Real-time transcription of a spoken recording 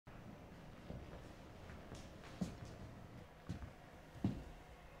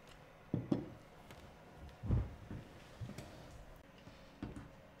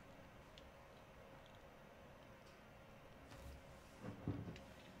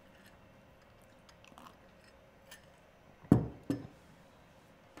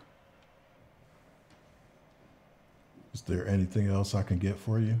Is there anything else I can get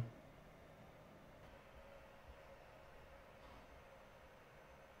for you?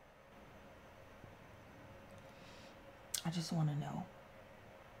 I just want to know.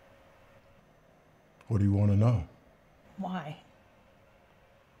 What do you want to know? Why?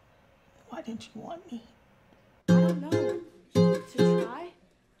 Why didn't you want me? I don't know. To try?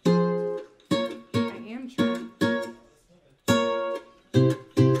 I am trying.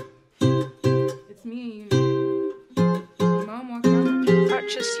 It's me and you. Mom walked out.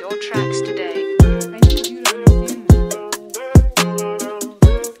 Purchase your tracks today. I need you to understand that.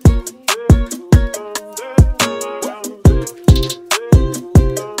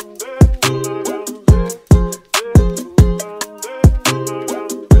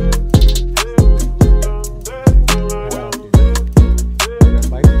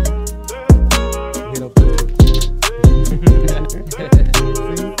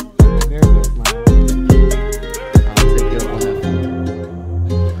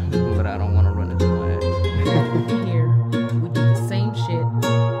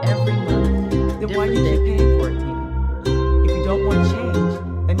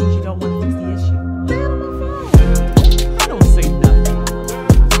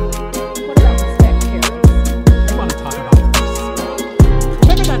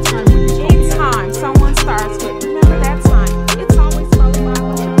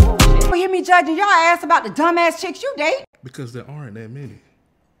 Judging your ass about the dumbass chicks you date. Because there aren't that many.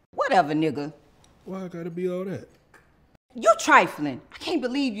 Whatever, nigga. Why I gotta be all that? You trifling. I can't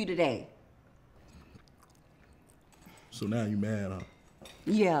believe you today. So now you mad, huh?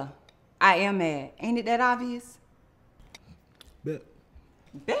 Yeah, I am mad. Ain't it that obvious? Bet.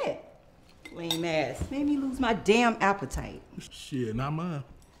 Bet. Lame ass. Made me lose my damn appetite. Shit, not mine.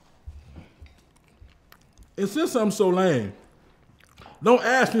 And since I'm so lame, don't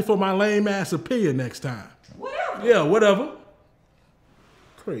ask me for my lame ass opinion next time. Whatever. Yeah, whatever.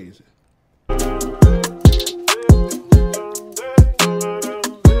 Crazy.